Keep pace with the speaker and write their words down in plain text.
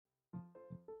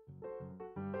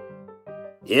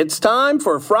It's time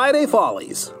for Friday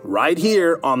Follies, right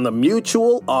here on the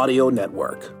Mutual Audio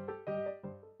Network.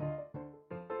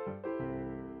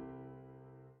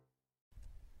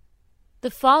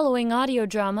 The following audio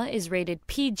drama is rated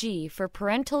PG for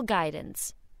parental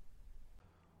guidance.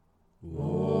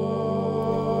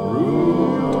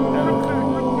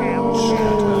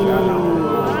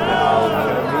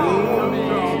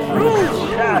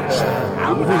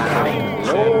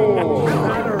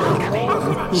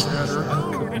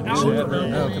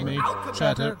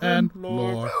 Chatter and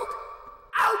lore.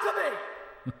 Alchemy!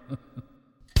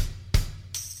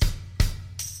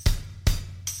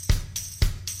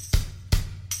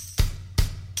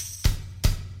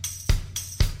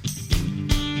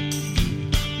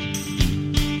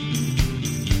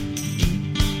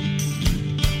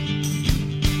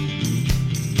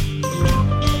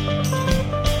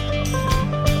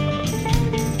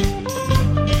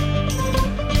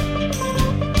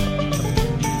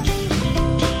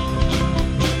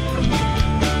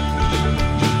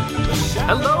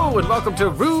 Hello and welcome to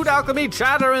Rude Alchemy,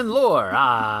 Chatter, and Lore.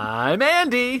 I'm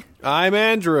Andy. I'm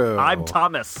Andrew. I'm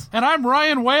Thomas. And I'm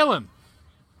Ryan Whalen.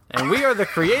 And we are the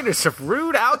creators of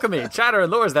Rude Alchemy. Chatter and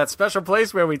Lore is that special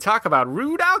place where we talk about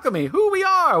rude alchemy, who we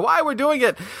are, why we're doing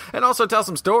it, and also tell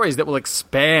some stories that will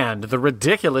expand the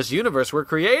ridiculous universe we're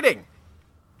creating.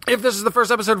 If this is the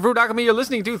first episode of Rude Alchemy you're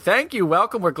listening to, thank you,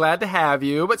 welcome, we're glad to have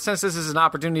you. But since this is an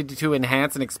opportunity to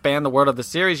enhance and expand the world of the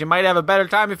series, you might have a better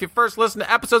time if you first listen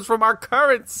to episodes from our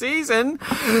current season.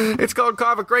 It's called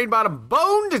Carver Crane Bottom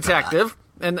Bone Detective,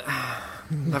 and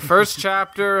the first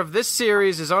chapter of this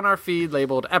series is on our feed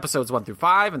labeled episodes 1 through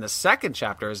 5, and the second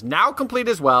chapter is now complete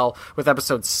as well with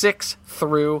episodes 6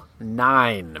 through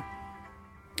 9.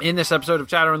 In this episode of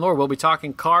Chatter and Lore, we'll be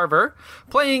talking Carver,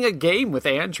 playing a game with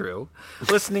Andrew,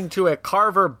 listening to a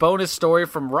Carver bonus story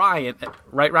from Ryan.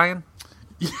 Right, Ryan?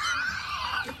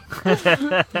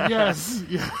 Yes.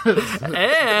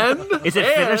 And... Is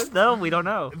it finished, though? We don't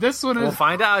know. This one is... We'll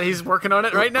find out. He's working on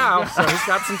it right now, so he's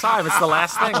got some time. It's the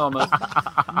last thing, almost.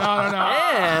 No.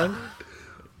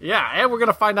 And we're going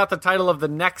to find out the title of the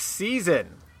next season,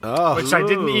 which I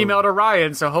didn't Ooh. email to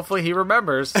Ryan, so hopefully he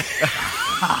remembers.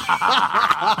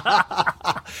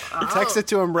 Text it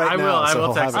to him right now. I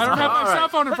will he'll text have I it. don't have my All right. cell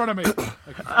phone in front of me.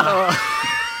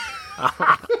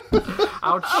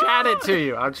 I'll chat it to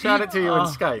you. I'll chat it to you in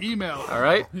Skype. Email. All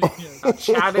right? I'll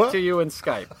chat it to you in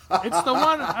Skype. It's the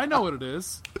one. I know what it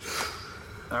is.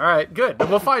 All right, good.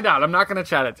 We'll find out. I'm not going to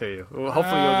chat it to you.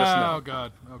 Hopefully you'll just know. Oh,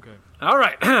 God. Okay. All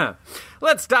right.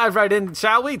 Let's dive right in,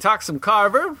 shall we? Talk some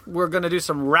Carver. We're going to do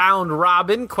some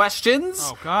round-robin questions.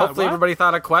 Oh, God, Hopefully what? everybody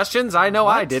thought of questions. I know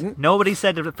I didn't. Nobody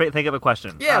said to think of a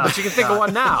question. Yeah, but you can think of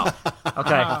one now.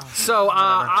 Okay. So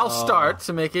I'll start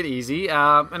to make it easy,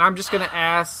 and I'm just going to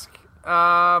ask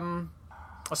a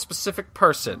specific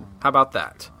person. How about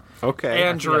that? Okay.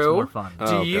 Andrew, more fun.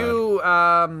 do you?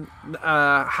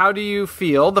 How do you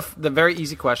feel? The very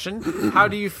easy question. How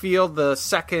do you feel the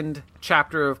second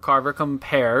chapter of Carver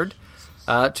compared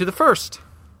to the first?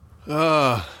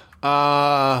 That's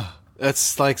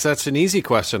like such an easy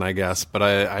question, I guess, but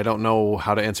I don't know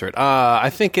how to answer it. I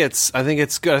think it's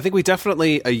good. I think we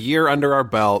definitely, a year under our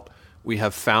belt, we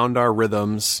have found our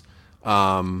rhythms.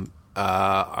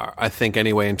 I think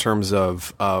anyway, in terms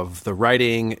of the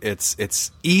writing,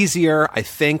 it's easier, I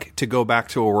think, to go back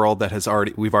to a world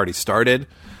that we've already started.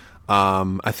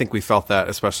 I think we felt that,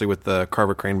 especially with the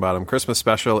Carver Crane Bottom Christmas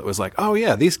special. It was like, oh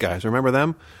yeah, these guys, remember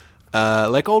them?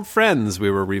 Like old friends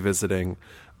we were revisiting.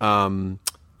 I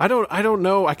don't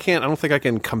know. I don't think I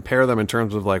can compare them in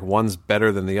terms of like one's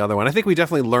better than the other one. I think we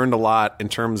definitely learned a lot in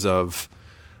terms of,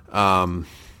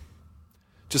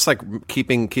 just like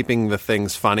keeping the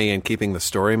things funny and keeping the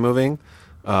story moving.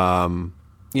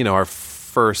 Our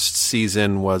first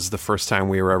season was the first time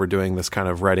we were ever doing this kind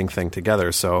of writing thing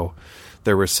together. So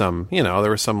there were some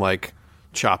like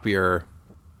choppier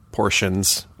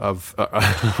portions of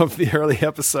the early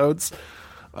episodes.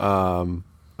 I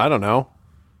don't know.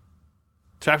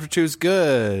 Chapter 2 is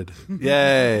good.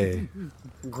 Yay.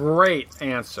 Great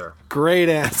answer. Great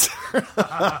answer.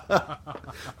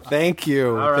 Thank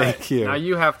you. All right. Thank you. Now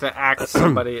you have to ask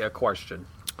somebody a question.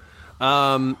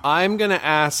 I'm going to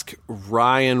ask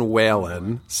Ryan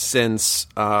Whalen, since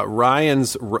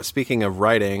speaking of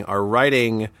writing,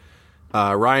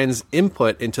 Ryan's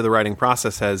input into the writing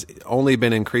process has only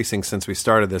been increasing since we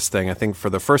started this thing. I think for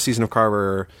the first season of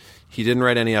Carver, he didn't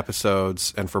write any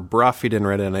episodes, and for Bruff, he didn't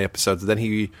write any episodes. Then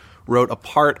he wrote a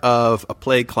part of a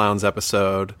Plague Clowns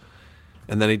episode,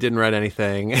 and then he didn't write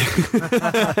anything.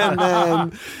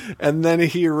 and then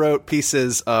he wrote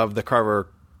pieces of the Carver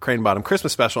Crane Bottom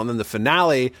Christmas Special, and then the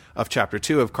finale of Chapter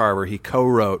 2 of Carver he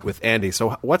co-wrote with Andy.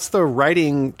 So what's the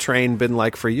writing train been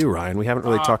like for you, Ryan? We haven't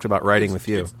really talked about writing with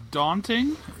you. It's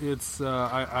daunting. It's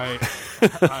I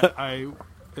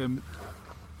am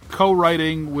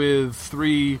co-writing with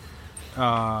three,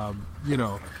 I'd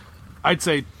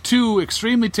say 2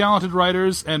 extremely talented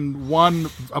writers and 1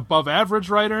 above average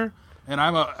writer, and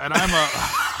I'm a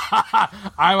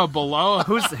I'm a below.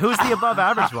 Who's the above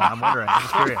average one? I'm wondering.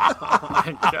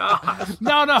 I'm curious.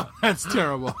 No, that's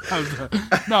terrible.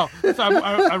 No, so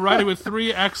I'm writing with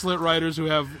 3 excellent writers who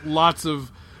have lots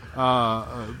of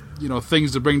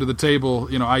things to bring to the table,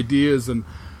 ideas, and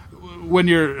when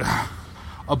you're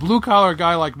a blue collar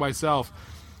guy like myself,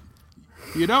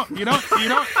 you don't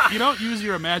use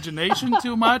your imagination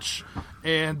too much,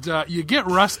 and you get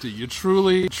rusty. You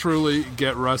truly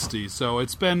get rusty. So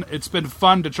it's been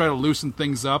fun to try to loosen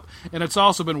things up, and it's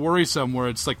also been worrisome where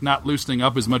it's like not loosening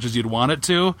up as much as you'd want it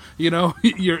to.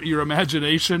 Your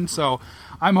imagination. So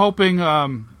I'm hoping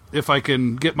if I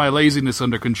can get my laziness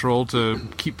under control to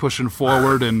keep pushing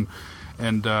forward and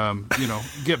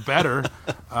get better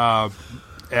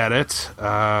at it.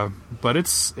 But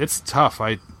it's tough.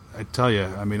 I tell you.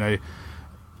 I mean, I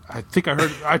think I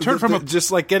heard from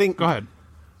just like getting. Go ahead.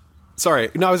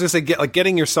 Sorry, no, I was gonna say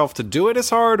getting yourself to do it is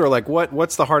hard, or like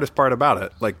what's the hardest part about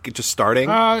it? Like just starting.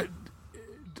 I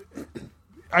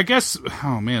guess.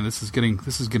 Oh man, this is getting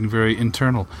very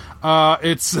internal.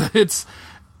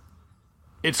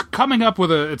 It's coming up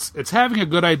with it's having a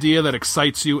good idea that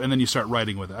excites you, and then you start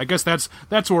writing with it. I guess that's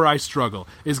where I struggle,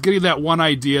 is getting that one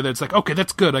idea that's like, okay,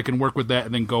 that's good, I can work with that,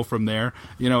 and then go from there.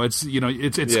 It's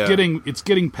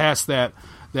getting past that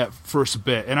first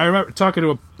bit. And I remember talking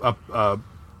to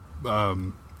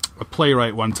a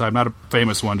playwright one time, not a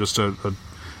famous one, just a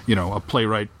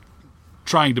playwright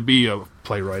trying to be a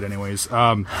playwright, anyways.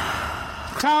 Tom,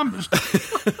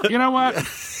 you know what?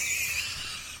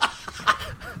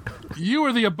 You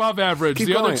are the above average. Keep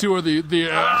the going. Other 2 are the. He did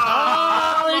it!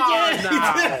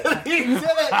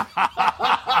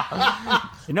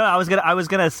 I was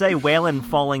gonna say Waylon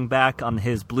falling back on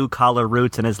his blue collar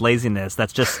roots and his laziness.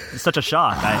 That's just such a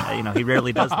shock. He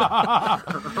rarely does that.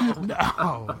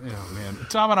 Oh man,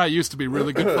 Tom and I used to be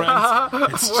really good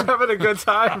friends. We're having a good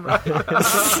time.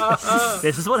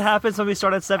 This is what happens when we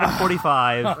start at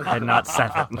 7:45 and not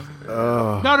 7.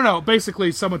 No.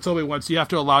 Basically, someone told me once you have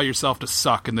to allow yourself to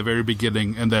suck in the very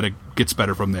beginning, and then it gets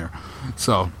better from there.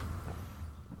 So,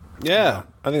 Yeah,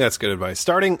 I think that's good advice.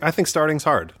 I think starting's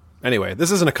hard. Anyway, this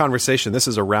isn't a conversation. This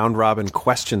is a round-robin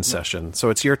question session.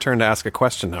 So it's your turn to ask a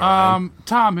question now, Ryan.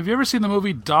 Tom, have you ever seen the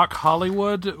movie Doc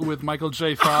Hollywood with Michael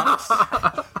J. Fox?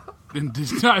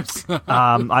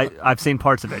 I've seen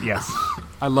parts of it. Yes.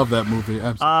 I love that movie.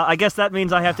 I guess that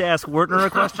means I have to ask Wertner a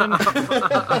question.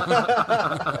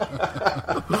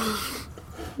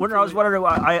 Wertner, I was wondering.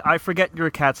 I forget your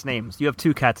cat's names. You have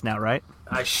 2 cats now, right?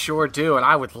 I sure do, and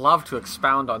I would love to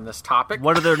expound on this topic.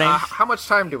 What are their names? How much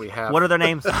time do we have? What are their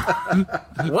names?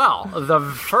 Well, the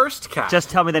first cat. Just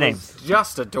tell me the names.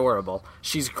 Just adorable.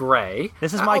 She's gray.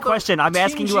 This is my question. I'm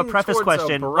asking you a preface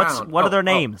question. What are their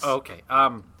names? Okay.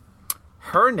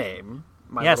 Her name,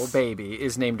 my little baby,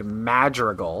 is named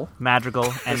Madrigal.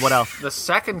 Madrigal, and what else? The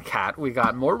second cat we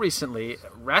got more recently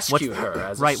rescued her.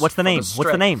 As right. What's the name?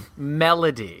 What's the name?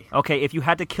 Melody. Okay. If you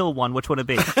had to kill one, which would it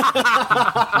be?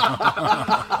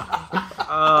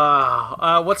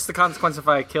 What's the consequence if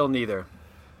I kill neither?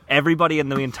 Everybody in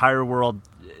the entire world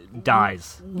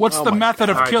dies. What's the method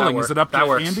of killing? that Is it up to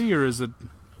Andy, or is it?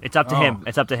 It's up to him.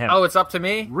 It's up to him. Oh, it's up to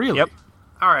me? Really? Yep.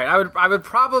 All right. I would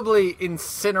probably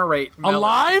incinerate Melody.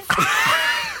 Alive?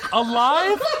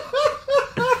 Alive?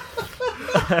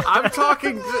 I'm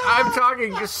talking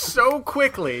just so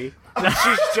quickly that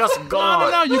she's just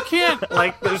gone. No, you can't.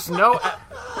 Like, there's no.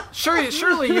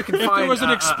 Surely you can find there was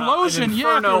an explosion, an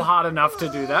inferno yeah, hot enough to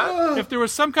do that. If there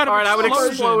was some kind of All right, I would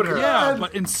explosion, explode her. yeah,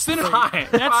 but incinerate. Fine,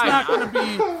 That's fine. not going to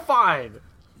be. Fine.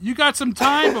 You got some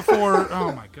time before.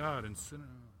 Oh my God, incinerate.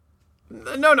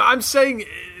 No, I'm saying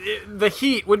the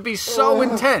heat would be so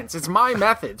intense. It's my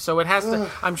method, so it has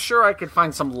to. I'm sure I could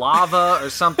find some lava or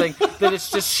something that it's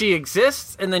just she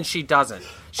exists and then she doesn't.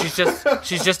 She's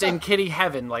just in kitty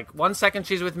heaven. Like 1 second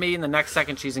she's with me and the next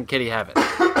second she's in kitty heaven.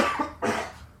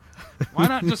 Why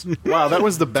not just? Wow, that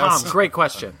was the best. Tom, great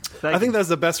question. I think that's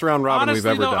the best round robin we've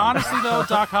ever done. Honestly, though,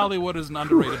 Doc Hollywood is an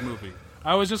underrated movie.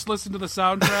 I was just listening to the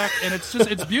soundtrack, and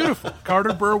it's beautiful.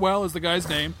 Carter Burwell is the guy's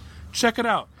name. Check it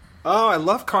out. Oh, I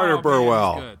love Carter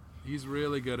Burwell. Man, he's good. He's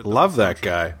really good at Love that that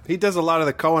guy. He does a lot of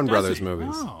the Coen Brothers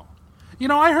movies. Oh.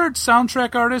 I heard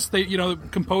soundtrack artists,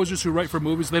 composers who write for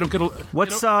movies, they don't get a...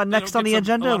 What's they don't next get on the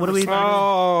agenda? a lot What of do we... respect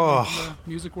Oh, in the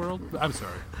music world. I'm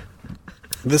sorry.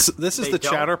 this is They the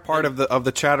don't- chatter part of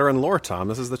the chatter and lore, Tom.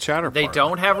 This is the chatter They part.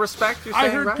 don't have respect. You're saying, I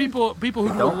heard right? people who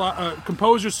do a lot,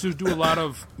 composers who do a lot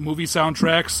of movie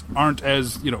soundtracks aren't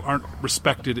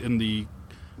respected in the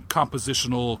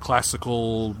compositional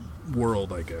classical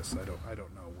world. I guess I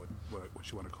don't know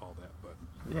what you want to call that, but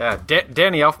Yeah,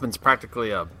 Danny Elfman's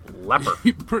practically a leper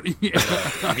pretty. in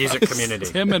the music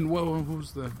community. Him and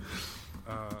who's the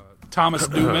Thomas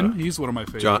Newman? He's one of my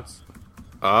favorites.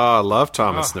 I love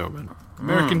Thomas Newman.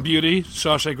 American Beauty,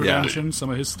 Shawshank Redemption, some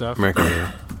of his stuff. American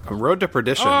Beauty. Road to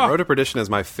Perdition. Oh. Road to Perdition is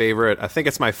my favorite. I think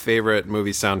it's my favorite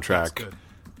movie soundtrack good.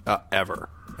 Ever.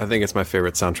 I think it's my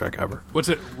favorite soundtrack ever. What's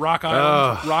it? Rock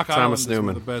Island. Rock Island Thomas is Newman.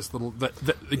 one of the best little. Get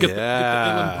the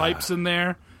Dylan pipes in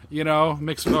there.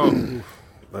 Mix. Oh,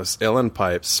 Those Illin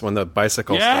pipes when the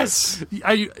bicycle yes, starts.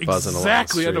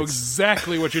 exactly. the I know streets.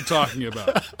 exactly what you're talking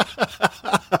about.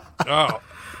 Oh,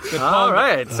 All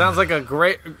right, sounds like a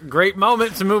great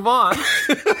moment to move on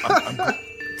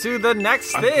to the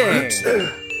next thing.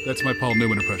 That's my Paul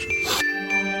Newman impression.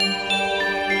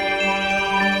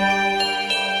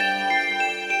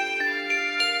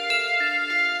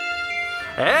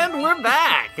 And we're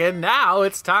back, and now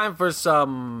it's time for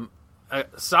some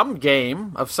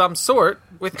game of some sort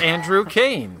with Andrew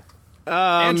Kane.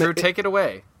 Andrew, take it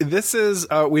away. This is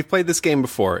we've played this game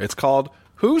before. It's called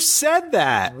Who Said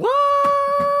That? What?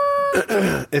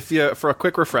 For a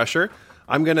quick refresher,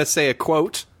 I'm going to say a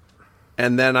quote,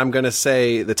 and then I'm going to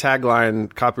say the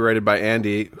tagline copyrighted by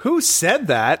Andy. Who said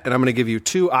that? And I'm going to give you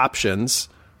two options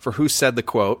for who said the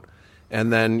quote,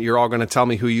 and then you're all going to tell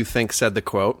me who you think said the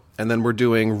quote. And then we're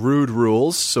doing rude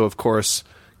rules. So of course,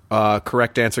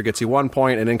 correct answer gets you 1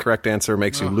 point, and incorrect answer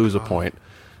makes you lose a point.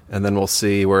 And then we'll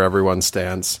see where everyone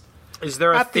stands. Is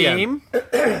there a At the theme?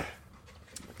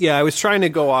 Yeah, I was trying to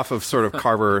go off of sort of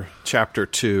Carver Chapter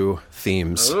 2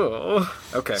 themes. Ooh,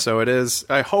 okay. So it is,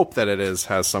 I hope that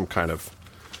has some kind of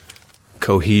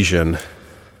cohesion.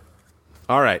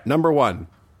 All right, number 1.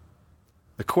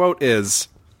 The quote is,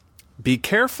 "Be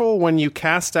careful when you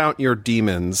cast out your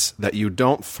demons that you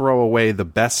don't throw away the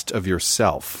best of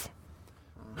yourself."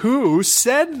 Who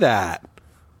said that?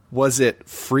 Was it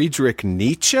Friedrich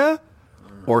Nietzsche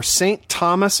or St.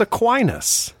 Thomas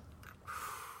Aquinas?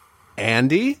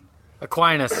 Andy?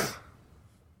 Aquinas.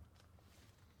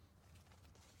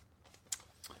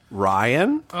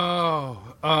 Ryan?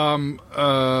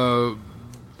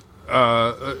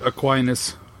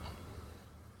 Aquinas.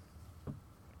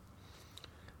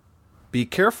 Be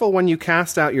careful when you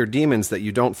cast out your demons that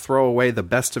you don't throw away the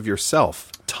best of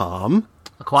yourself. Tom?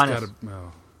 Aquinas.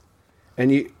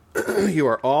 And you you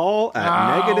are all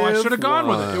at negative I should have gone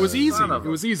with it. It was easy. Son of It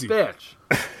was a easy. Bitch.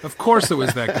 Of course, it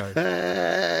was that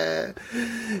guy.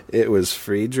 It was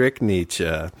Friedrich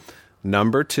Nietzsche.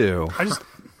 Number 2.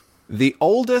 The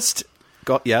oldest...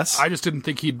 yes? I just didn't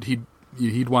think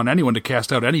he'd want anyone to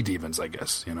cast out any demons. I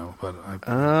guess but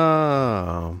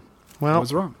Oh. Well, I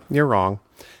was wrong. You're wrong.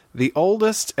 The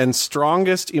oldest and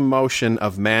strongest emotion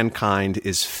of mankind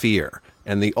is fear.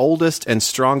 And the oldest and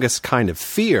strongest kind of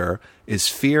fear is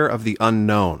fear of the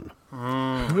unknown.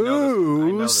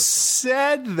 Who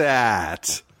said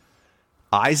that?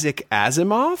 Isaac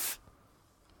Asimov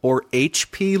or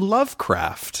H.P.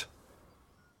 Lovecraft?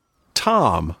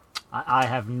 Tom. I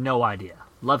have no idea.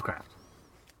 Lovecraft.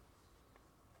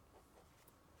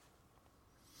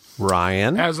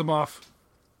 Ryan. Asimov.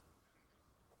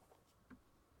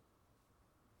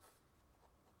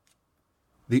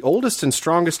 The oldest and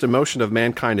strongest emotion of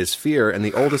mankind is fear, and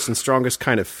the oldest and strongest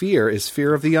kind of fear is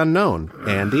fear of the unknown.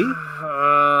 Andy?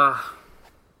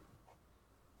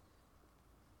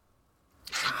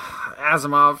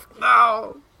 Asimov.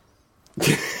 No.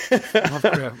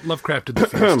 Lovecraft did the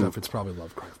fear stuff. It's probably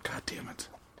Lovecraft. God damn it.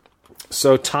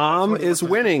 So Tom is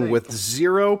winning with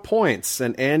 0 points,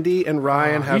 and Andy and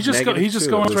Ryan have He's just negative he's just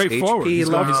 2. going It was straight forward. H.P. He's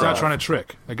not Lovecraft. trying to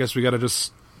trick. I guess we got to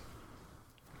just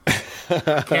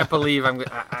Can't believe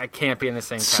I can't be in the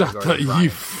same Shut category. the- as Ryan.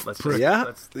 you Let's prick. Yeah,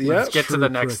 let's get to the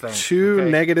next thing. 2 Okay.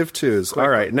 negative 2s. All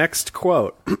right, next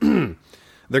quote.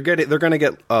 They're going to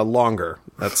get longer.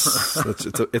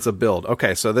 It's a build.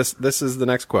 Okay, so this is the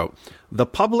next quote. The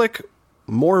public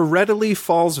more readily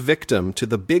falls victim to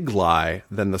the big lie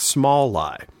than the small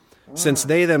lie, since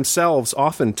they themselves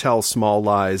often tell small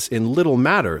lies in little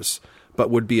matters, but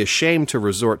would be ashamed to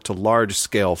resort to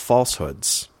large-scale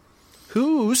falsehoods.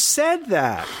 Who said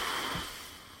that?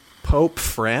 Pope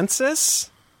Francis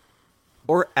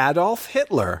or Adolf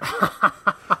Hitler?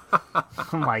 Oh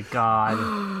my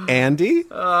god. Andy?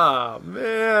 Oh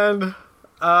man,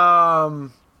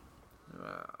 I'm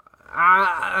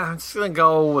just gonna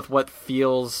go with what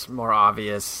feels more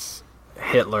obvious.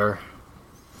 Hitler.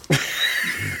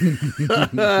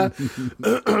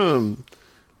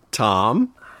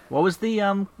 Tom? What was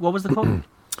the quote?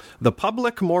 The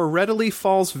public more readily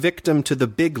falls victim to the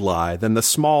big lie than the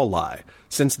small lie,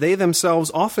 since they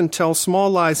themselves often tell small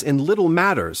lies in little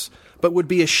matters, but would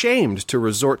be ashamed to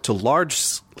resort to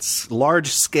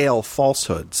large-scale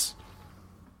falsehoods.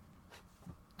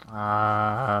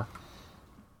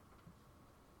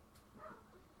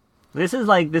 This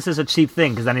is a cheap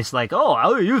thing because then it's like,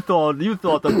 oh, you thought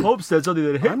the Pope said something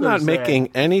that Hitler I'm not said.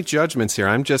 making any judgments here.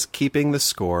 I'm just keeping the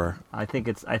score. I think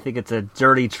it's a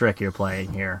dirty trick you're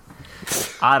playing here.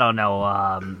 I don't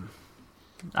know.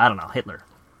 Hitler.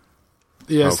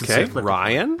 Yes. Okay,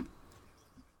 Ryan?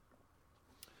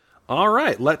 All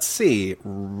right, let's see.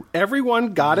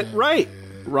 Everyone got it right.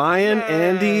 Ryan,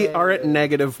 Andy are at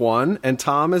 -1, and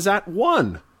Tom is at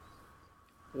 1.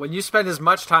 When you spend as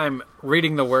much time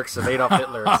reading the works of Adolf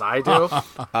Hitler as I do.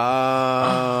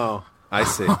 Oh, I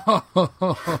see.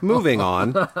 Moving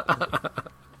on.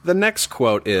 The next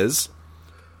quote is,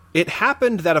 "It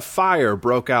happened that a fire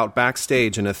broke out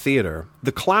backstage in a theater.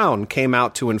 The clown came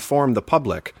out to inform the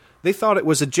public. They thought it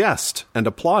was a jest and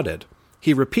applauded.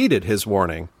 He repeated his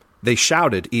warning. They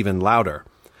shouted even louder.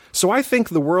 So I think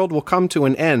the world will come to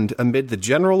an end amid the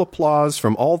general applause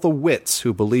from all the wits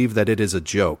who believe that it is a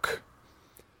joke."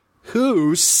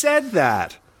 Who said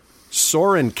that?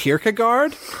 Soren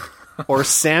Kierkegaard or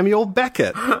Samuel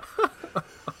Beckett?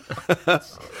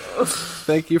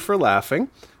 Thank you for laughing.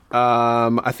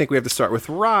 I think we have to start with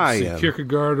Ryan.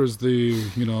 Kierkegaard was the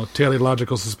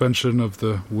teleological suspension of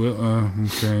the will.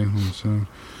 Okay, so.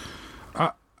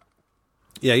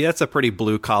 Yeah, that's a pretty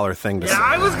blue collar thing to say. Yeah,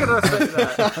 I was gonna say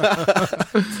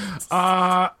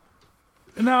that.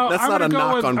 No, that's I'm not a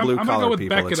knock with, on blue collar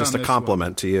people. Beckett It's just a on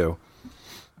compliment to you.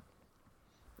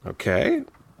 Okay.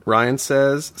 Ryan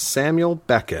says Samuel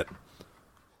Beckett.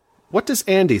 What does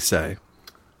Andy say?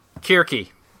 Kierke.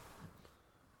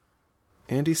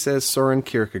 Andy says Soren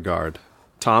Kierkegaard.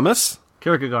 Thomas?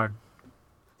 Kierkegaard.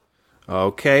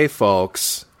 Okay,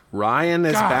 folks. Ryan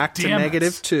is God back to damn it.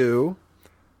 -2.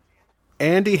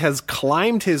 Andy has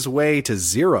climbed his way to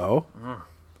 0.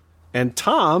 And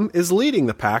Tom is leading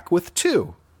the pack with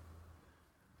 2.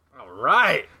 All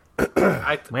right. All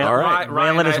right.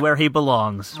 Ryan is where he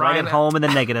belongs. Right Ryan- at home in the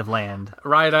negative land.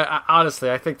 Right, I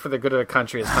honestly, I think for the good of the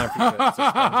country, it's time for you to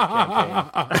suspend the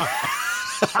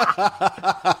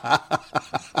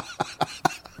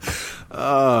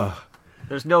campaign.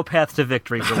 There's no path to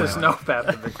victory for There's Will. no path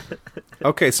to victory.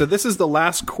 Okay, so this is the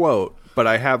last quote, but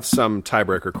I have some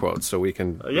tiebreaker quotes, so we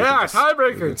can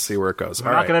tiebreakers. see where it goes. We're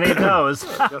All not right. going to need those.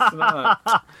 Guess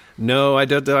not. No, I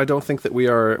don't think that we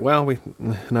are. Well,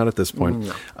 not at this point.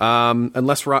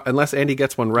 Unless Andy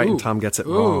gets one right and Tom gets it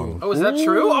wrong. Oh, is that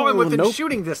true? Oh, I'm within nope.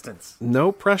 shooting distance.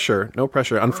 No pressure. No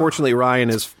pressure. Unfortunately, Ryan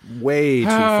is way too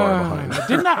far behind.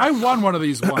 Didn't I won one of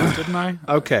these once, didn't I?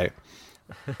 Okay.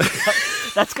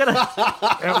 That's gonna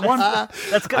At one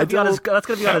be on his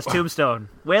tombstone.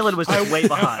 Waylon was just way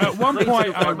behind. at one Way point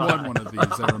too I far won behind. one of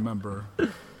these, I remember.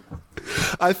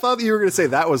 I thought that you were going to say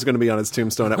that was going to be on his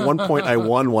tombstone. At one point, I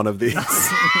won one of these.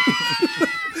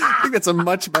 I think that's a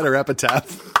much better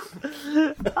epitaph.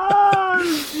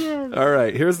 All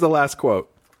right, here's the last quote.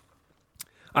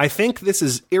 "I think this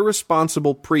is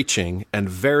irresponsible preaching and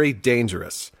very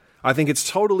dangerous. I think it's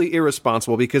totally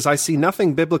irresponsible because I see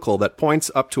nothing biblical that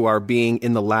points up to our being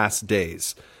in the last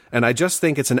days. And I just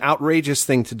think it's an outrageous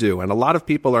thing to do. And a lot of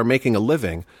people are making a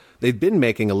living. They've been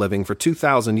making a living for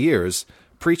 2,000 years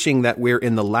preaching that we're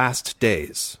in the last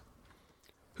days."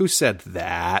 Who said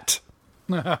that?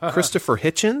 Christopher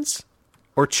Hitchens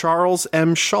or Charles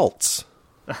M. Schultz?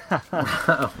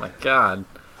 Oh my God.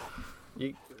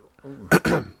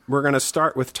 We're going to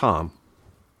start with Tom.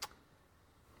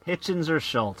 Hitchens or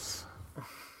Schultz?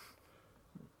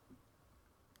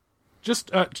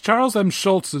 Just Charles M.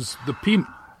 Schultz is the P.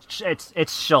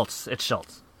 It's Schultz. It's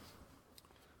Schultz.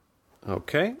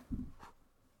 Okay.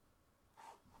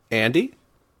 Andy?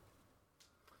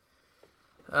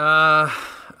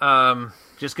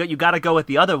 Just go. You got to go with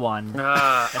the other one.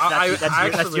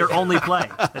 That's your only play.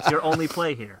 That's your only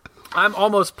play here. I'm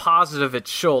almost positive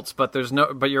it's Schultz, but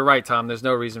you're right, Tom. There's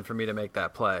no reason for me to make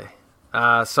that play.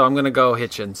 So I'm going to go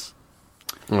Hitchens.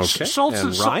 Okay. Schultz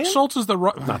and Ryan? Schultz is the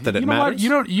Not that it you know matters.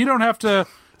 What? You don't have to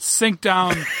sink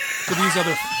down to these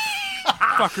other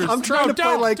fuckers. I'm trying to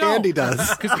play like Andy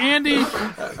does. Because Andy,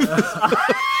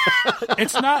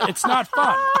 it's not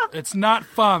fun. It's not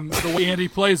fun the way Andy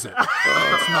plays it.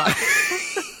 It's not.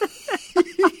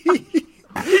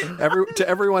 To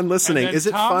everyone listening, And then is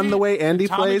it fun the way Andy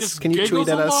Tommy plays? just Can you tweet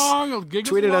at us?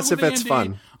 Tweet at us if it's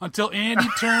fun. Until Andy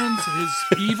turns his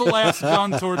evil ass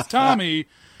gun towards Tommy,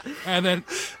 and then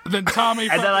Tommy.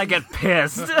 And then I get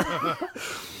pissed.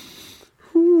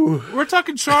 We're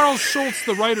talking Charles Schultz,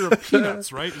 the writer of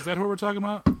Peanuts, right? Is that who we're talking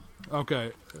about?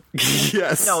 Okay.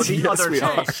 Yes. No, the yes, other we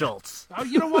are. Charles Schultz. Oh,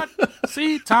 you know what?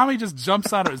 See, Tommy just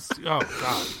jumps out of his. Oh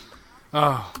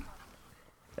God.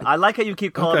 I like how you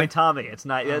keep calling me Tommy. It's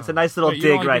nice. It's a nice little Wait, you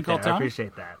don't dig like right being there. called I Tommy?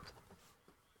 appreciate that.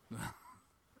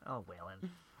 Oh, Waylon.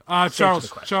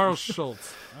 Charles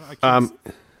Schultz. I can't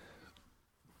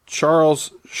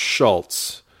Charles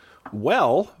Schultz.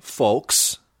 Well,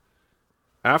 folks,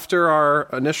 after our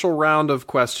initial round of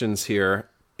questions here,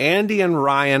 Andy and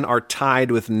Ryan are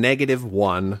tied with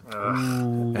 -1,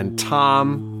 and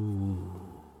Tom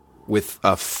with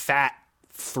a fat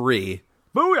 3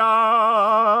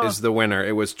 Booyah! is the winner.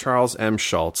 It was Charles M.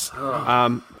 Schultz.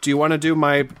 Do you want to do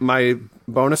my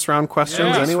bonus round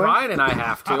questions Yes, anyway? Ryan and I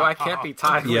have to. I can't be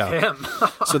tied Yeah. with him.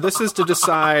 So this is to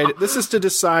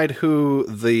decide who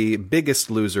the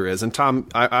biggest loser is. And Tom,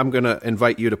 I'm going to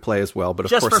invite you to play as well. But of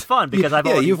Just course, for fun, because I've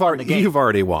already won the game. You've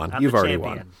already won. I'm You've the already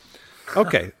champion. won.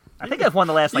 Okay, I think I've won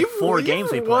the last 4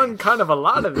 games we You've played. won kind of a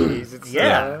lot of these. It's,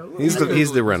 Yeah. he's the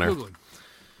winner. Googling.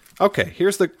 Okay,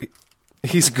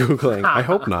 he's Googling. I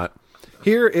hope not.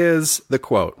 Here is the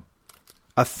quote: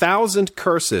 1,000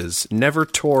 curses never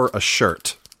tore a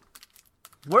shirt.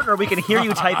 Werner, we can hear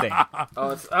you typing.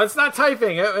 Oh, it's not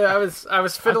typing. I was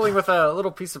fiddling with a little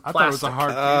piece of I thought it was plastic. a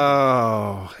hard.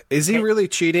 Oh, is he really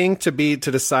cheating to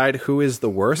decide who is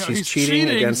the worst? No, he's he's cheating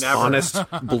cheating. against Never. honest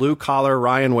blue collar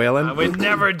Ryan Whalen. I would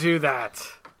never do that.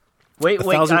 Wait,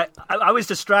 1,000 I was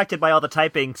distracted by all the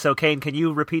typing. So, Kane, can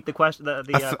you repeat the question?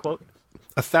 The quote.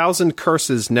 1,000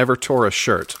 curses never tore a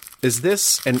shirt. Is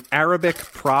this an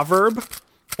Arabic proverb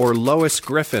or Lois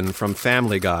Griffin from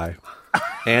Family Guy?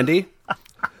 Andy?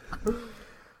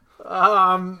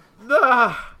 1,000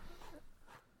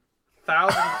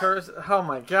 curses. Oh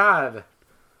my god.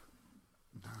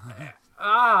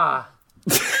 How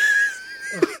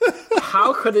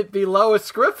could it be Lois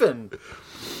Griffin?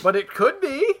 But it could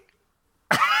be.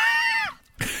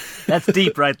 That's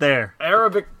deep right there.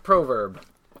 Arabic proverb.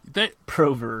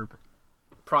 Proverb.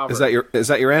 Proverb. Is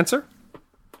that your answer?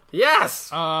 Yes.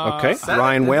 Okay. said it,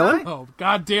 Ryan didn't Whalen? Oh,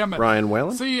 God damn it. Ryan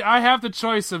Whalen? See, I have the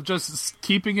choice of just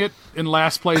keeping it in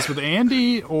last place with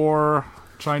Andy or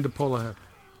trying to pull ahead.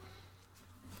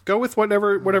 Go with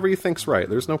whatever you think's right.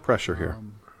 There's no pressure here.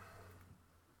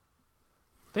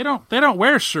 They don't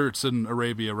wear shirts in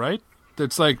Arabia, right?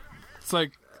 It's like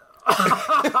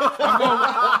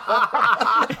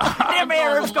Them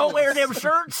Arabs don't wear them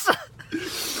shirts.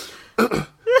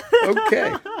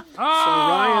 Okay. So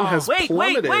Ryan has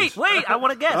plummeted. Wait! I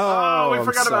want to guess. Oh, we I'm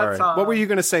forgot about sorry. Tom. What were you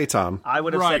going to say, Tom? I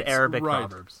would have Right, said Arabic right.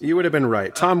 proverbs. You would have been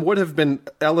right. Tom would have been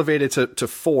elevated to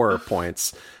 4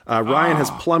 points. Ryan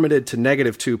has plummeted to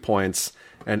 -2 points.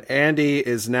 And Andy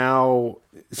is now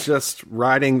just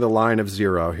riding the line of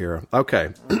 0 here.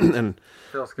 Okay. And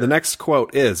the next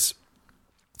quote is,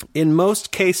 in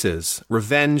most cases,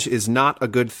 revenge is not a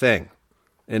good thing.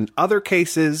 In other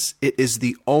cases, it is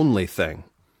the only thing.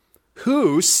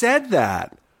 Who said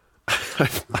that? I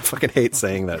fucking hate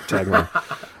saying that, Tagline.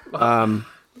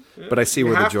 But I see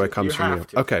where the joy comes from you.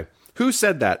 Okay. Who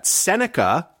said that?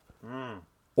 Seneca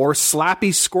or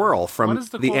Slappy Squirrel what from is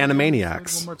the quote?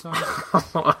 Animaniacs? One more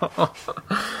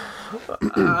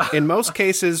time. In most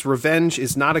cases, revenge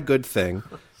is not a good thing.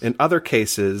 In other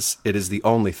cases, it is the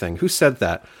only thing. Who said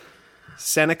that?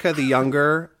 Seneca the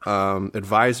Younger,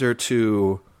 advisor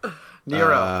to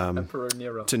Nero. Emperor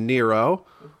Nero. to Nero,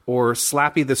 or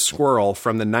Slappy the Squirrel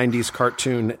from the 90s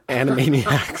cartoon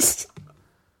Animaniacs?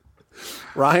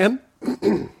 Ryan?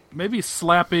 Maybe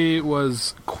Slappy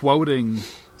was quoting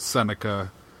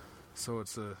Seneca, so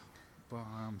it's a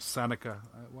Seneca.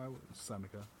 Why would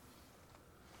Seneca?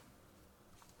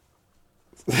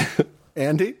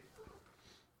 Andy?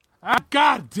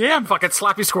 God damn! Fucking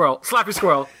Slappy Squirrel. Slappy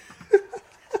Squirrel.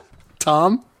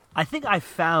 Tom? I think I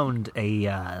found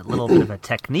a little bit of a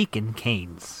technique in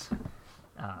Kane's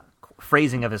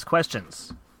phrasing of his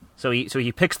questions. So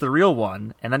he picks the real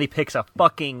one, and then he picks a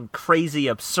fucking crazy,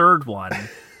 absurd one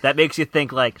that makes you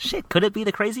think, like, shit, could it be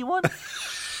the crazy one?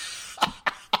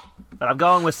 But I'm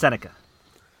going with Seneca.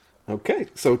 Okay,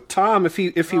 so Tom, if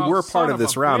he were son part of of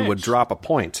this a round, bitch. would drop a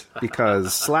point because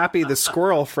Slappy the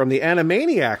Squirrel from the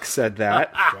Animaniacs said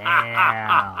that.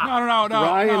 Damn. No.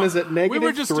 Ryan is at We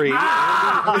were -3. just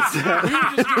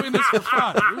doing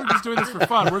this for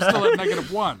fun. We're still at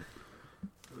 -1.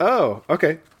 Oh,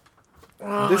 okay.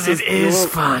 This It is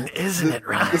fun, isn't it,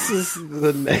 Ryan? This is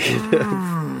the negative.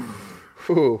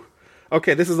 Ooh.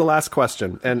 Okay, this is the last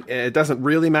question, and it doesn't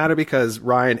really matter because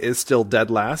Ryan is still dead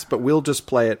last, but we'll just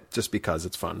play it just because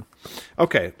it's fun.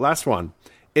 Okay, last one.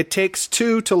 It takes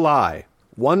two to lie,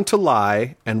 one to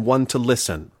lie and one to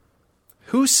listen.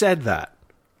 Who said that?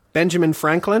 Benjamin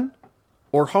Franklin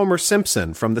or Homer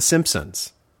Simpson from The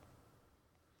Simpsons?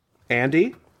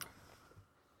 Andy?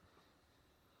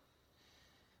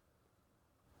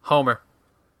 Homer.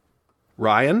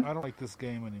 Ryan? I don't like this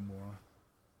game anymore.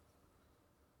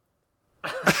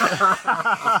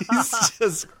 He's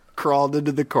just crawled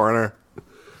into the corner.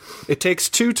 It takes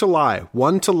two to lie,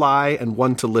 one to lie and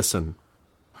one to listen.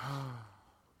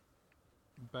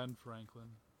 Ben Franklin.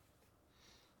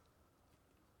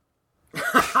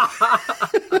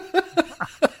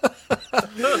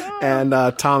 And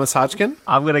Thomas Hodgkin?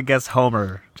 I'm going to guess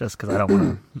Homer, just because I don't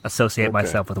want to associate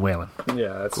myself with Whalen.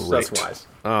 Yeah, that's wise.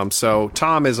 So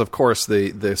Tom is, of course,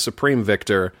 the supreme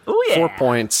victor. Ooh, yeah. 4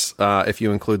 points if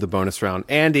you include the bonus round.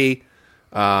 Andy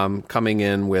coming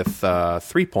in with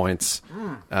 3 points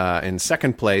in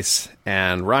second place.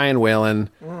 And Ryan Whalen,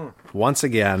 once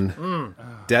again,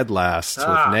 dead last with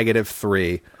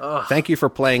 -3. Thank you for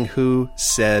playing Who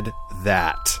Said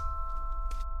That?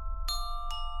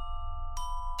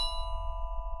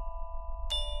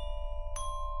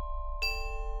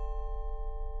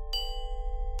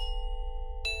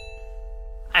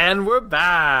 And we're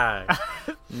back.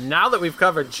 Now that we've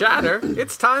covered chatter,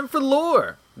 it's time for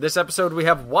lore. This episode we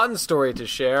have one story to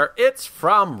share. It's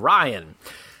from Ryan.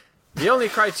 The only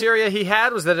criteria he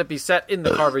had was that it be set in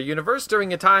the Carver universe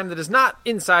during a time that is not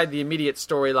inside the immediate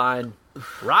storyline.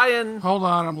 Ryan, Hold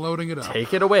on, I'm loading it up.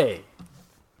 take it away.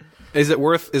 Is it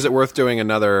worth doing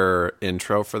another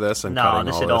intro for this? And No, cutting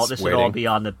this all should all be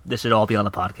on the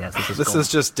podcast. This is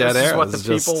just dead This air. is what the This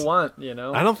is people just- want, you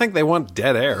know? I don't think they want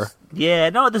dead air. Yeah,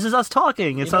 no, this is us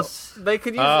talking. It's us. They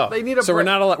could use they need a So we're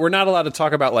break. not allowed to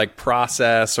talk about like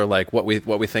process or like what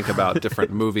we think about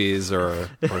different movies or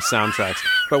soundtracks.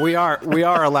 But we are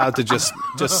allowed to just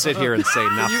sit here and say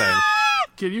nothing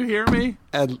Can you hear me?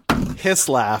 and hiss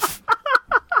laugh.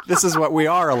 This is what we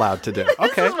are allowed to do.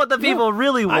 Okay. This is what the people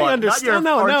really want. understand.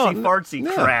 Not your No, fartsy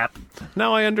no. crap.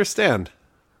 Now I understand.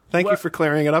 Thank you for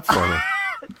clearing it up for me.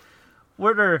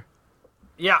 We're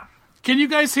Yeah, Can you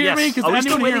guys hear yes. me? Because Are we anyone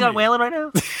still hear waiting me? on Whalen right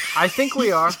now? I think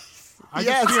we are. I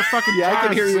just hear fucking Yeah, I can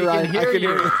jazz. hear you, We Ryan. can hear I can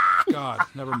hear you. you. God,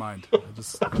 never mind.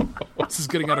 This is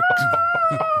getting out of.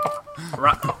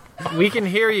 We can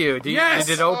hear you. Yes!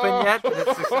 Did it open yet? Did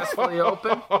it successfully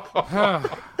open?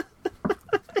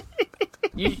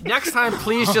 Next time,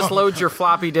 please just load your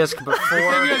floppy disk before.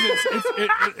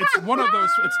 It's one of those.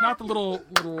 It's not the little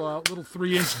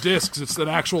 3-inch discs. It's an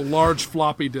actual large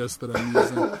floppy disk that I'm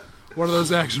using. One of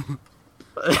those actual.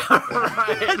 It's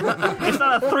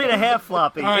not a 3.5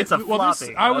 floppy. All right, It's a well,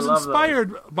 floppy. I was love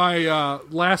inspired by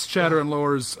last Chatter and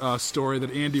Lore's story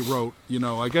that Andy wrote. You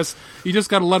know, I guess you just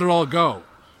got to let it all go.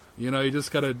 You know, you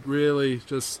just got to really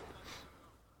just.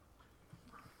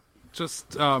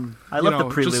 I love the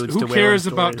preludes who to cares Whalen's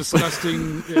about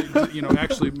stories. disgusting,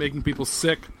 actually making people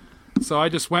sick? So I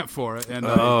just went for it, and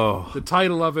the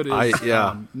title of it is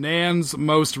Nan's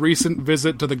most recent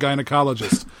visit to the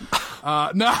gynecologist.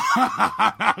 No,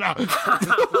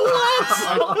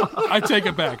 I take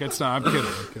it back. It's not. I'm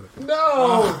kidding.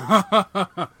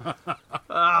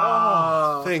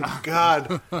 Thank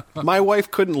God. My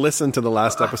wife couldn't listen to the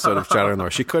last episode of Chatter and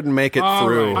Lore. She couldn't make it All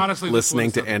through right. Honestly,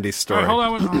 listening to Andy's story. All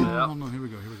right, hold on. Here we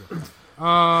go.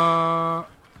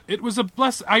 It was a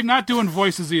bless. I'm not doing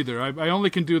voices either. I only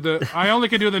can do the.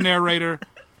 Narrator.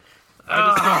 I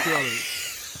just can't do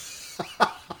others.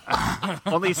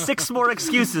 Only 6 more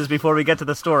excuses before we get to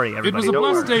the story, It everybody. was a Don't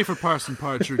blessed worry. day for Parson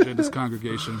Partridge and his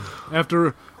congregation.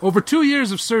 After over 2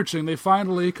 years of searching, they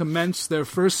finally commenced their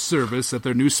first service at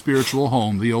their new spiritual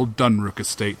home, the old Dunrook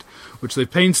estate, which they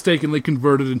painstakingly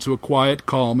converted into a quiet,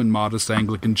 calm, and modest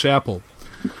Anglican chapel.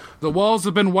 The walls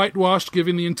have been whitewashed,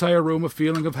 giving the entire room a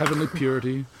feeling of heavenly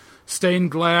purity. Stained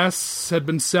glass had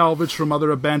been salvaged from other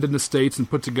abandoned estates and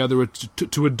put together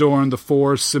to adorn the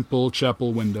 4 simple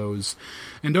chapel windows.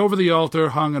 And over the altar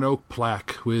hung an oak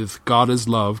plaque with God is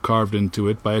Love carved into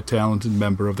it by a talented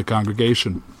member of the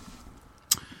congregation.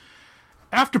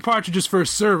 After Partridge's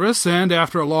first service, and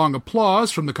after a long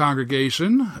applause from the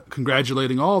congregation,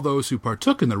 congratulating all those who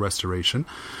partook in the restoration,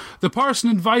 the parson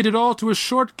invited all to a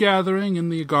short gathering in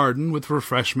the garden with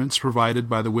refreshments provided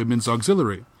by the Women's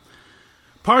Auxiliary.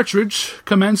 Partridge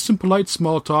commenced in polite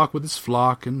small talk with his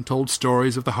flock and told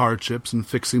stories of the hardships in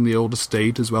fixing the old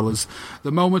estate as well as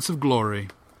the moments of glory.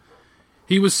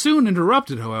 He was soon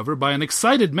interrupted, however, by an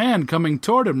excited man coming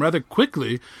toward him rather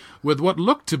quickly with what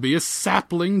looked to be a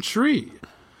sapling tree.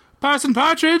 Parson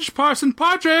Partridge! Parson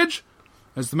Partridge!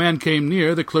 As the man came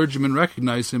near, the clergyman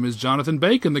recognized him as Jonathan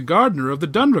Bacon, the gardener of the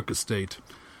Dunrook estate.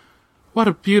 "What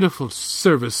a beautiful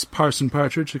service, Parson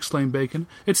Partridge," exclaimed Bacon.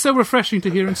 "It's so refreshing to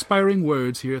hear inspiring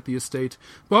words here at the estate.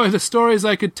 Boy, the stories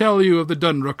I could tell you of the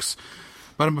Dunrooks.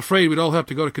 But I'm afraid we'd all have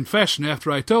to go to confession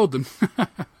after I told them."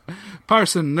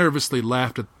 Parson nervously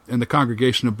laughed, and the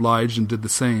congregation obliged and did the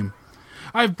same.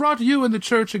 "I've brought you and the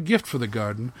church a gift for the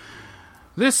garden.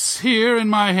 This here in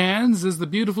my hands is the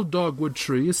beautiful dogwood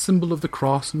tree, a symbol of the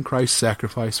cross and Christ's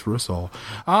sacrifice for us all.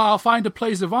 I'll find a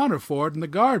place of honor for it in the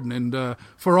garden and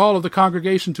for all of the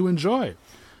congregation to enjoy."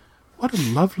 "What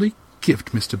a lovely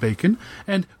gift, Mr. Bacon,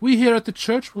 and we here at the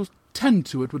church will tend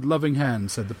to it with loving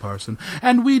hands," said the parson.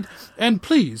 And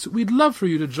please, we'd love for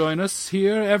you to join us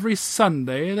here every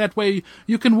Sunday. That way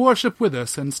you can worship with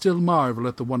us and still marvel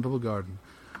at the wonderful garden.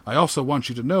 I also want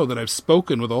you to know that I've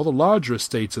spoken with all the larger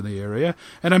estates in the area,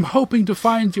 and I'm hoping to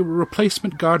find you a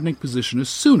replacement gardening position as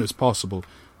soon as possible."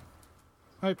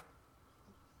 I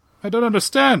don't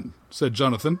understand," said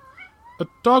Jonathan. "A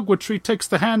dogwood tree takes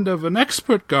the hand of an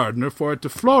expert gardener for it to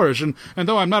flourish, and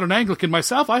though I'm not an Anglican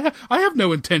myself, I have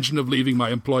no intention of leaving my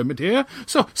employment here.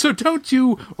 So don't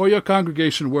you or your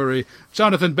congregation worry.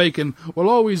 Jonathan Bacon will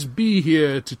always be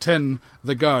here to tend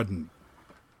the garden."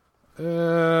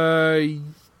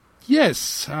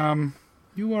 Yes,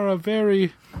 you are a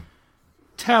very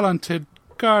talented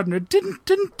gardener.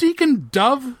 Didn't Deacon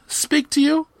Dove speak to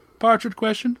you?" Partridge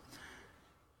questioned.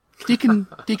 Deacon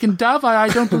Dove? I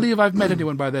don't believe I've met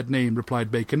anyone by that name,"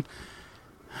 replied Bacon.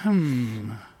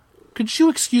 Could you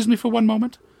excuse me for one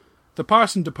moment?" The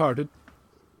parson departed,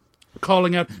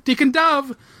 calling out, "Deacon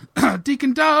Dove!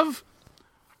 Deacon Dove!"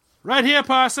 "Right here,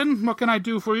 parson. What can I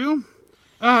do for you?"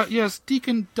 Yes,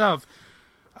 Deacon Dove.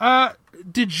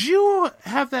 Did you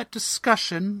have that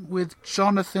discussion with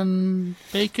Jonathan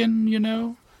Bacon, you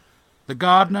know? The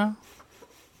gardener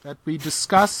that we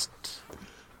discussed?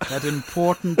 That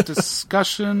important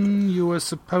discussion you were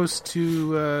supposed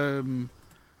to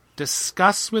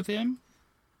discuss with him?"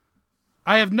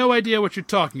 "I have no idea what you're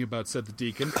talking about," said the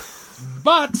deacon.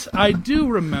 "But I do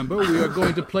remember we are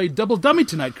going to play Double Dummy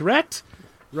tonight, correct?"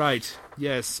 "Right,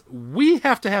 yes. We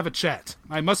have to have a chat.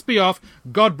 I must be off.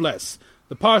 God bless."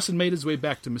 The parson made his way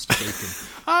back to Mr. Bacon.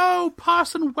 "Oh,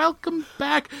 parson, welcome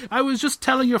back. I was just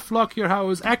telling your flock here how I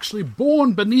was actually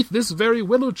born beneath this very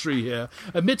willow tree here,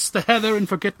 amidst the heather and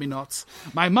forget-me-nots.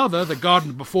 My mother, the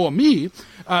gardener before me,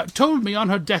 told me on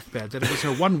her deathbed that it was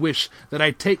her one wish that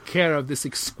I take care of this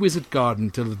exquisite garden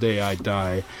till the day I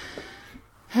die."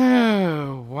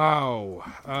 Oh,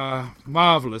 wow.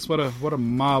 Marvelous. What a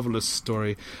marvelous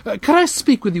story. "Could I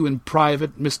speak with you in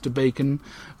private, Mr. Bacon?"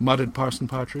 muttered Parson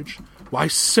Partridge. "Why,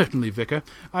 certainly, Vicar.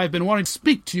 I've been wanting to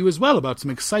speak to you as well about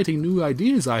some exciting new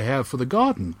ideas I have for the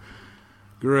garden."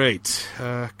 "Great.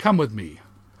 Come with me."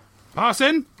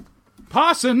 "Parson!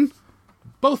 Parson!"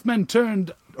 Both men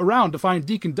turned around to find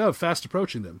Deacon Dove fast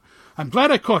approaching them. "I'm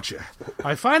glad I caught you.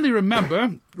 I finally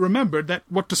remembered that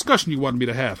what discussion you wanted me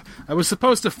to have. I was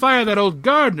supposed to fire that old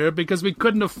gardener because we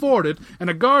couldn't afford it, and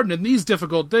a garden in these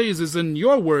difficult days is, in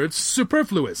your words,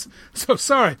 superfluous. So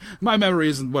sorry, my memory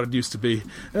isn't what it used to be.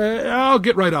 I'll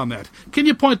get right on that. Can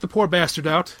you point the poor bastard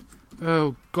out?"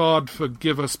 "Oh, God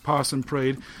forgive us," Parson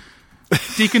prayed.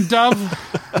 "Deacon Dove,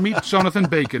 meet Jonathan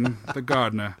Bacon, the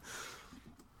gardener."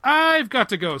 "I've got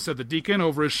to go," said the deacon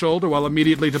over his shoulder while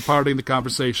immediately departing the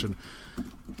conversation.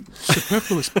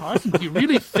 "Superfluous, parson? Do you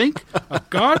really think a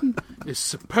garden is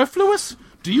superfluous?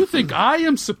 Do you think I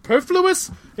am superfluous?"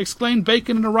 exclaimed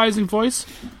Bacon in a rising voice.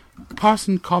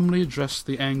 Parson calmly addressed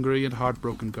the angry and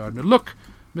heartbroken gardener. "Look,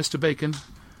 Mr. Bacon,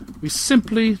 we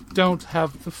simply don't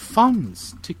have the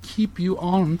funds to keep you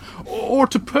on or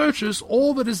to purchase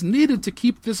all that is needed to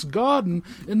keep this garden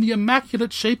in the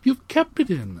immaculate shape you've kept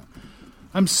it in.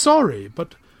 I'm sorry,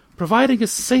 but providing a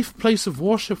safe place of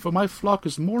worship for my flock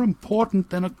is more important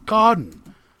than a garden.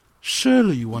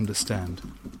 Surely you understand."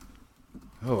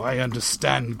 "Oh, I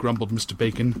understand," grumbled Mr.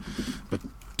 Bacon, but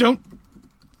don't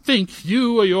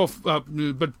you or your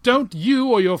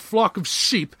flock of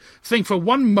sheep think for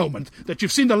one moment that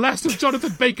you've seen the last of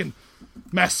Jonathan Bacon,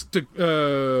 Master.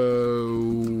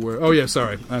 Oh yeah,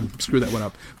 sorry, I screwed that one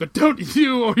up. But don't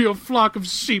you or your flock of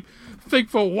sheep think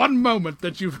for one moment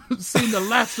that you've seen the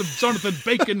last of Jonathan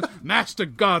Bacon, Master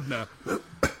Gardener."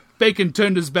 Bacon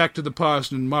turned his back to the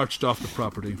parson and marched off the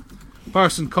property.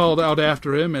 Parson called out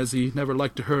after him, as he never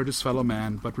liked to hurt his fellow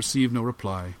man, but received no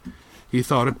reply. He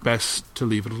thought it best to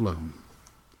leave it alone.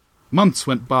 Months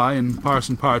went by, and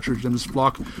Parson Partridge and his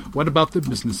flock went about their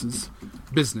business.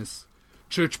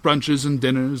 church brunches and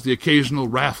dinners, the occasional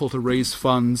raffle to raise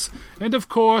funds, and of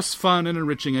course fun and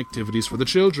enriching activities for the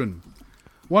children.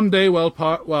 One day, while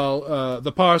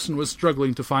the parson was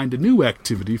struggling to find a new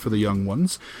activity for the young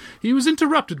ones, he was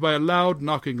interrupted by a loud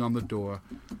knocking on the door.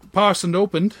 Parson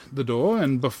opened the door,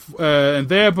 and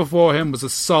there before him was a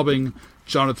sobbing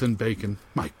Jonathan Bacon.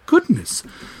 "My goodness!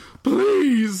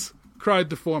 Please!" cried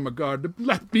the former gardener.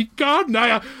 "Let me garden!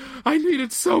 I need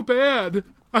it so bad!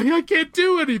 I can't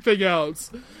do anything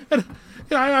else! And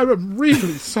I'm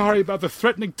really sorry about the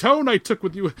threatening tone I took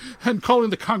with you and calling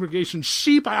the congregation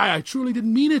sheep. I truly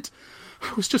didn't mean it.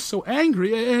 I was just so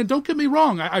angry, and don't get me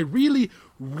wrong, I really,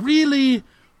 really,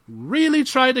 really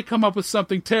tried to come up with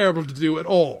something terrible to do at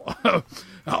all.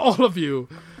 All of you,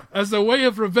 as a way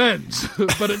of revenge.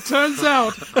 But it turns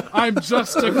out I'm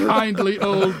just a kindly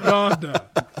old gardener.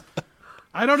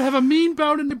 I don't have a mean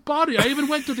bone in the body. I even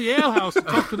went to the alehouse to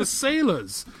talk to the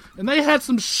sailors, and they had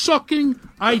some shocking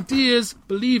ideas,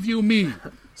 believe you me.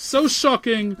 So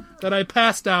shocking that I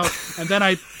passed out, and then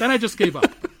I just gave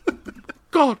up.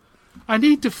 God, I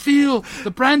need to feel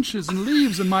the branches and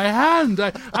leaves in my hand.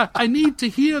 I need to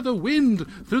hear the wind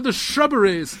through the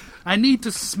shrubberies. I need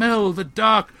to smell the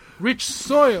dark, rich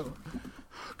soil.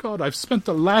 God, I've spent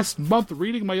the last month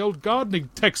reading my old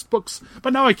gardening textbooks,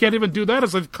 but now I can't even do that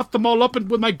as I've cut them all up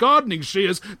with my gardening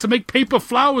shears to make paper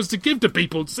flowers to give to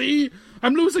people. See?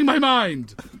 I'm losing my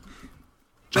mind.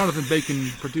 Jonathan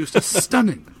Bacon produced a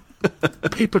stunning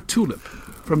paper tulip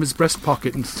from his breast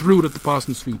pocket and threw it at the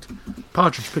parson's feet.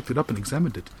 Partridge picked it up and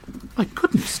examined it. "My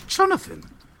goodness, Jonathan,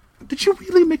 did you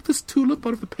really make this tulip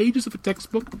out of the pages of a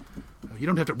textbook?" "You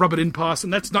don't have to rub it in,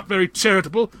 parson. That's not very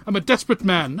charitable. I'm a desperate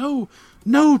man."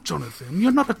 No, Jonathan,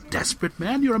 you're not a desperate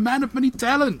man. You're a man of many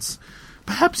talents.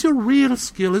 Perhaps your real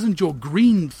skill isn't your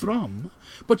green thumb,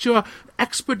 but your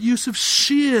expert use of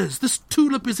shears. This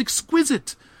tulip is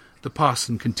exquisite." The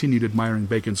parson continued admiring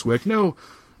Bacon's work. No,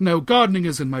 gardening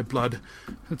is in my blood.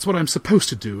 It's what I'm supposed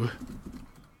to do.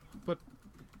 But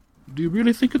do you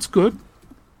really think it's good?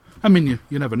 I mean,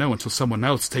 you never know until someone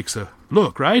else takes a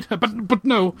look, right? But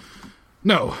no.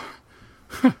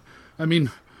 I mean,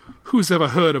 who's ever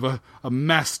heard of a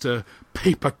master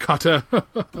paper cutter?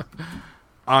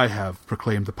 "I have,"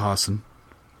 proclaimed the parson,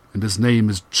 "and his name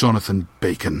is Jonathan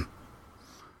Bacon."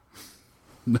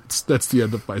 That's the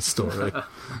end of my story.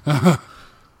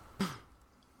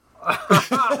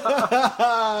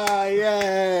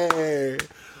 Yay!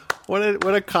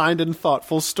 What a kind and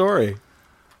thoughtful story.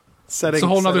 It's a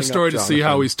whole other story to see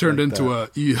how he's turned into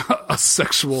a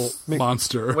sexual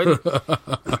monster.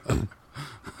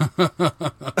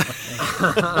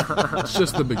 It's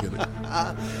just the beginning.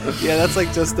 Yeah, that's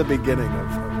like just the beginning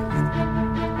of.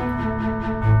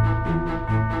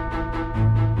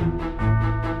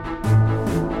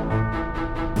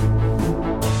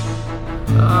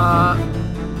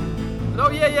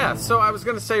 Yeah. So I was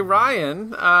going to say,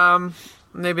 Ryan,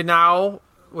 maybe now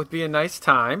would be a nice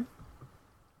time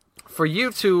for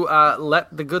you to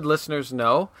let the good listeners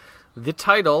know the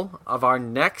title of our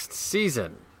next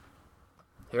season.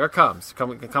 Here it comes.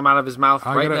 Come out of his mouth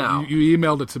now. You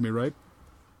emailed it to me, right?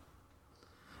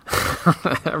 All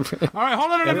right,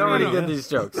 hold on. We already did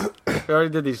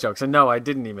these jokes. And no, I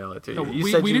didn't email it to you. No, you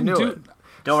said you knew it.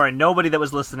 Don't worry, nobody that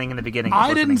was listening in the beginning was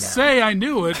I didn't listening say I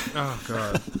knew it. Oh,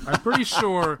 God. I'm pretty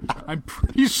sure,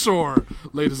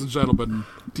 ladies and gentlemen,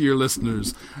 dear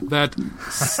listeners, that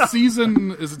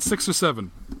season, is it 6 or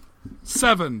 7?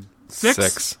 7. 6?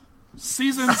 6.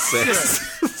 Season 6.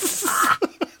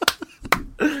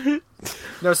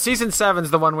 No, season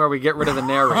 7's the one where we get rid of the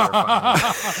narrator.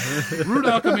 Finally. Rude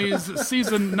Alchemy's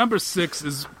season number 6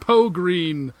 is Poe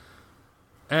Green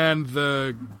and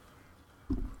the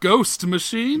Ghost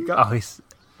Machine. Oh, he's...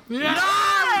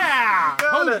 Yeah!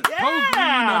 Poe Green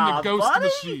and the Ghost buddy.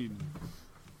 Machine.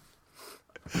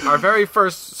 Our very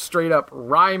first straight-up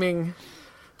rhyming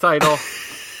title.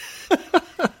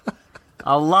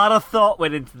 A lot of thought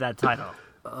went into that title.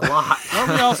 A lot.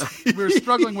 Nobody else. We were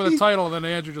struggling with a title, and then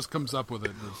Andrew just comes up with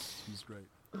it. He's great.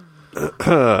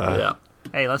 Yeah.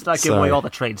 Hey, let's not give away all the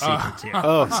trade secrets here.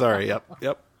 Oh, sorry.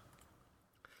 Yep.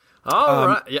 All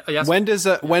right. Yes. When does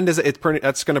it?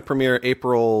 That's going to premiere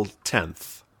April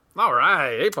 10th. All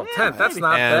right. April 10th. That's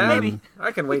not bad. Maybe.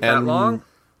 I can wait that long.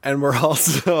 And we're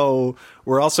also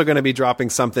going to be dropping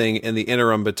something in the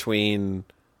interim between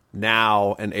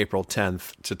now and April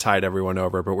 10th to tide everyone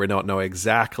over, but we don't know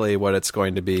exactly what it's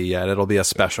going to be yet. It'll be a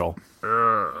special.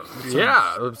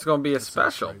 Yeah, it's going to be a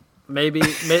special. Maybe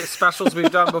specials we've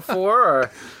done before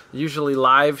are usually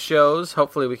live shows.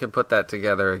 Hopefully we can put that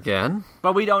together again.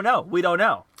 But we don't know. We don't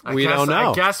know.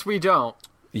 I guess we don't.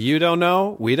 You don't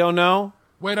know. We don't know.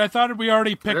 Wait, I thought we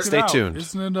already picked it Stay out. tuned.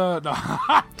 Isn't it? No.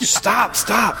 Stop.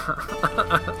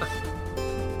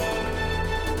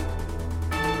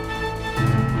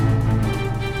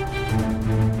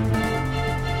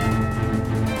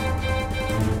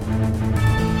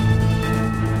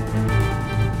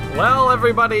 Well,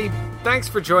 everybody, thanks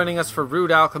for joining us for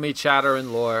Rude Alchemy Chatter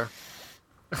and Lore.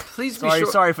 Please be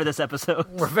sure. Sorry for this episode.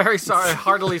 We're very sorry,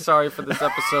 heartily sorry for this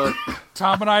episode.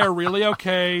 Tom and I are really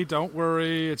okay. Don't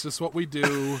worry. It's just what we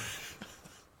do.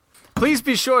 Please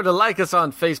be sure to like us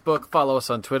on Facebook, follow us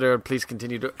on Twitter, and please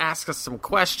continue to ask us some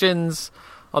questions.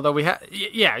 Although we'll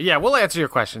answer your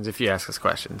questions if you ask us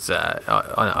questions.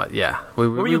 What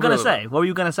were you going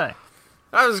to say?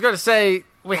 I was going to say,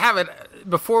 we have it,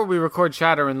 before we record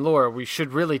Chatter and Lore, we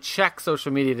should really check social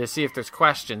media to see if there's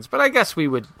questions, but I guess we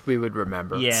would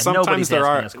remember. Yeah, Sometimes there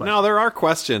are. Questions. No, there are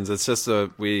questions. It's just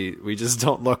we just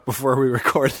don't look before we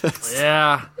record this.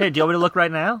 Yeah. Hey, do you want me to look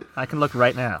right now? I can look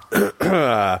right now.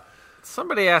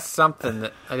 Somebody asked something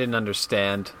that I didn't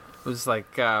understand. It was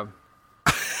like,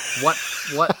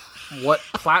 what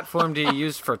platform do you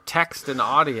use for text and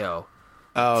audio?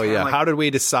 Oh yeah, how did we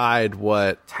decide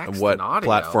what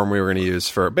platform we were going to use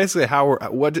for? Basically, how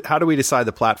do we decide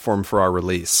the platform for our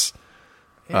release?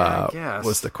 Yeah, I guess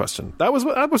was the question. That was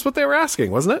what they were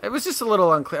asking, wasn't it? It was just a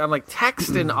little unclear. I'm like,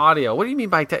 text and audio. What do you mean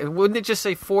by text? Wouldn't it just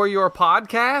say for your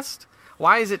podcast?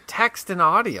 Why is it text and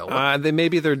audio?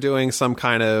 Maybe they're doing some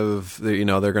kind of they're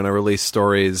going to release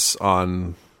stories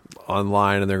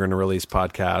online and they're going to release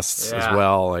podcasts as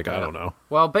well. Like, I don't know.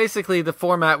 Well, basically, the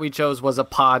format we chose was a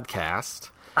podcast.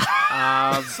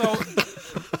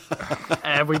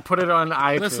 And we put it on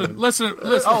iTunes. Listen.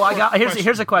 Oh,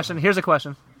 here's a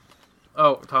question.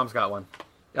 Oh, Tom's got one.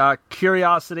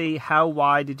 Curiosity, how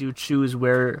wide did you choose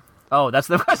where... Oh, that's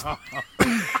the question.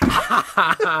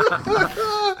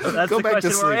 That's Go the back to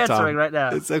question sleep, we're answering Tom. right now.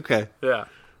 It's okay. Yeah.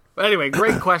 But anyway,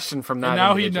 great question from that And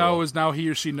now individual. now he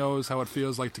or she knows how it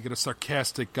feels like to get a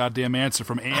sarcastic goddamn answer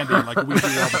from Andy like we do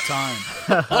all the time.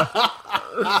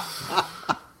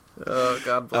 Oh,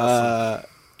 God bless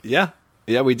him.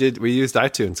 Yeah, we did. We used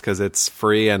iTunes because it's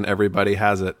free and everybody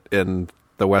has it in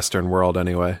the Western world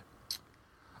anyway.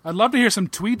 I'd love to hear some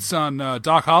tweets on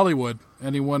Doc Hollywood.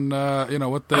 Anyone,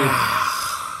 what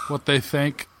they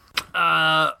think.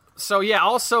 So yeah,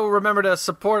 also remember to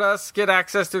support us, get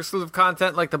access to exclusive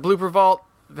content like the Blooper Vault.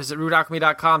 Visit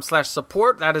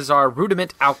rudealchemy.com/support. That is our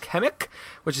Rudiment Alchemic,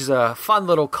 which is a fun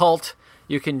little cult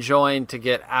you can join to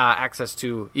get access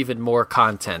to even more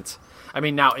content. I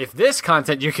mean, now, if this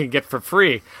content you can get for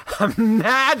free,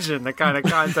 imagine the kind of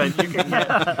content you can get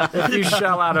if you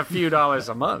shell out a few dollars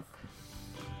a month.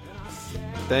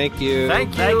 Thank you.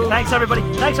 Thank you. Thanks, everybody.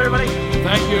 Thank you.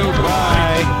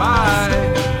 Bye. Bye.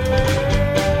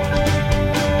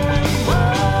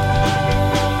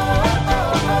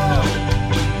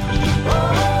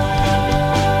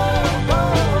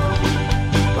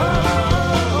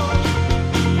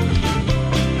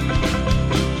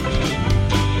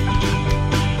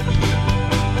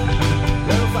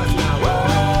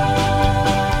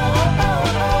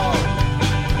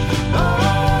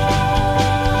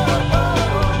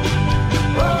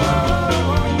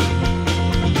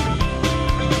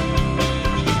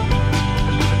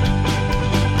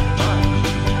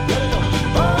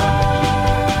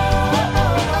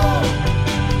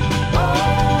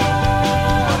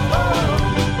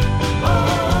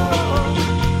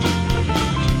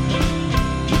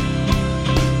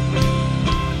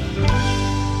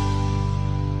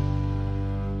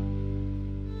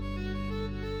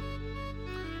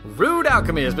 Rude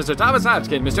Alchemy is Mr. Thomas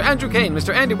Hodgkin, Mr. Andrew Kane,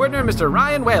 Mr. Andy Werner, and Mr.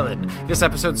 Ryan Whalen. This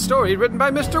episode's story written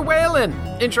by Mr. Whalen.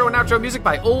 Intro and outro music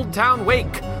by Old Town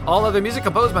Wake. All other music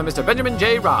composed by Mr. Benjamin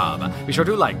J. Robb. Be sure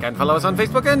to like and follow us on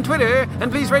Facebook and Twitter,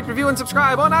 and please rate, review, and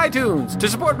subscribe on iTunes. To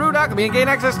support Rude Alchemy and gain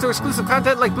access to exclusive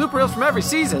content like blooper reels from every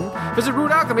season, visit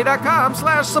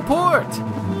rudealchemy.com/support.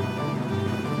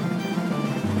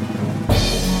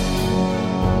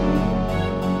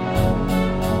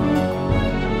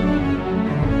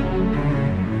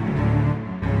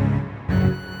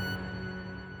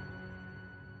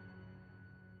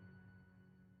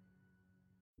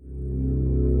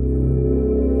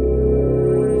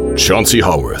 Chauncey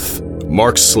Haworth,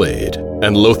 Mark Slade,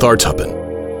 and Lothar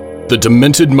Tuppen, the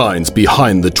demented minds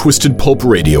behind the Twisted Pulp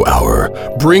Radio Hour,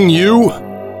 bring you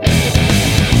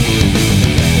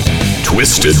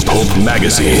Twisted Pulp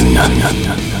Magazine.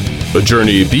 A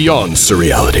journey beyond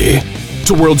surreality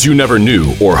to worlds you never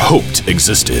knew or hoped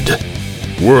existed.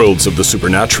 Worlds of the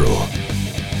supernatural.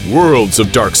 Worlds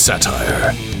of dark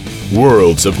satire.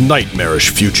 Worlds of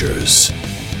nightmarish futures.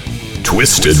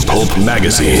 Twisted Pulp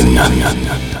Magazine.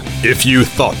 If you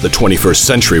thought the 21st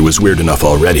century was weird enough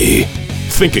already,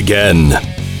 think again.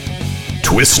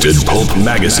 Twisted Pulp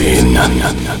Magazine.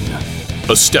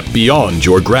 A step beyond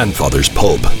your grandfather's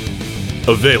pulp.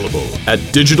 Available at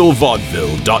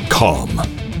digitalvaudeville.com.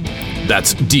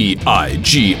 That's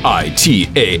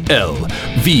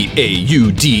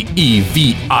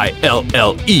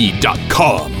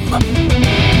digitalvaudeville.com.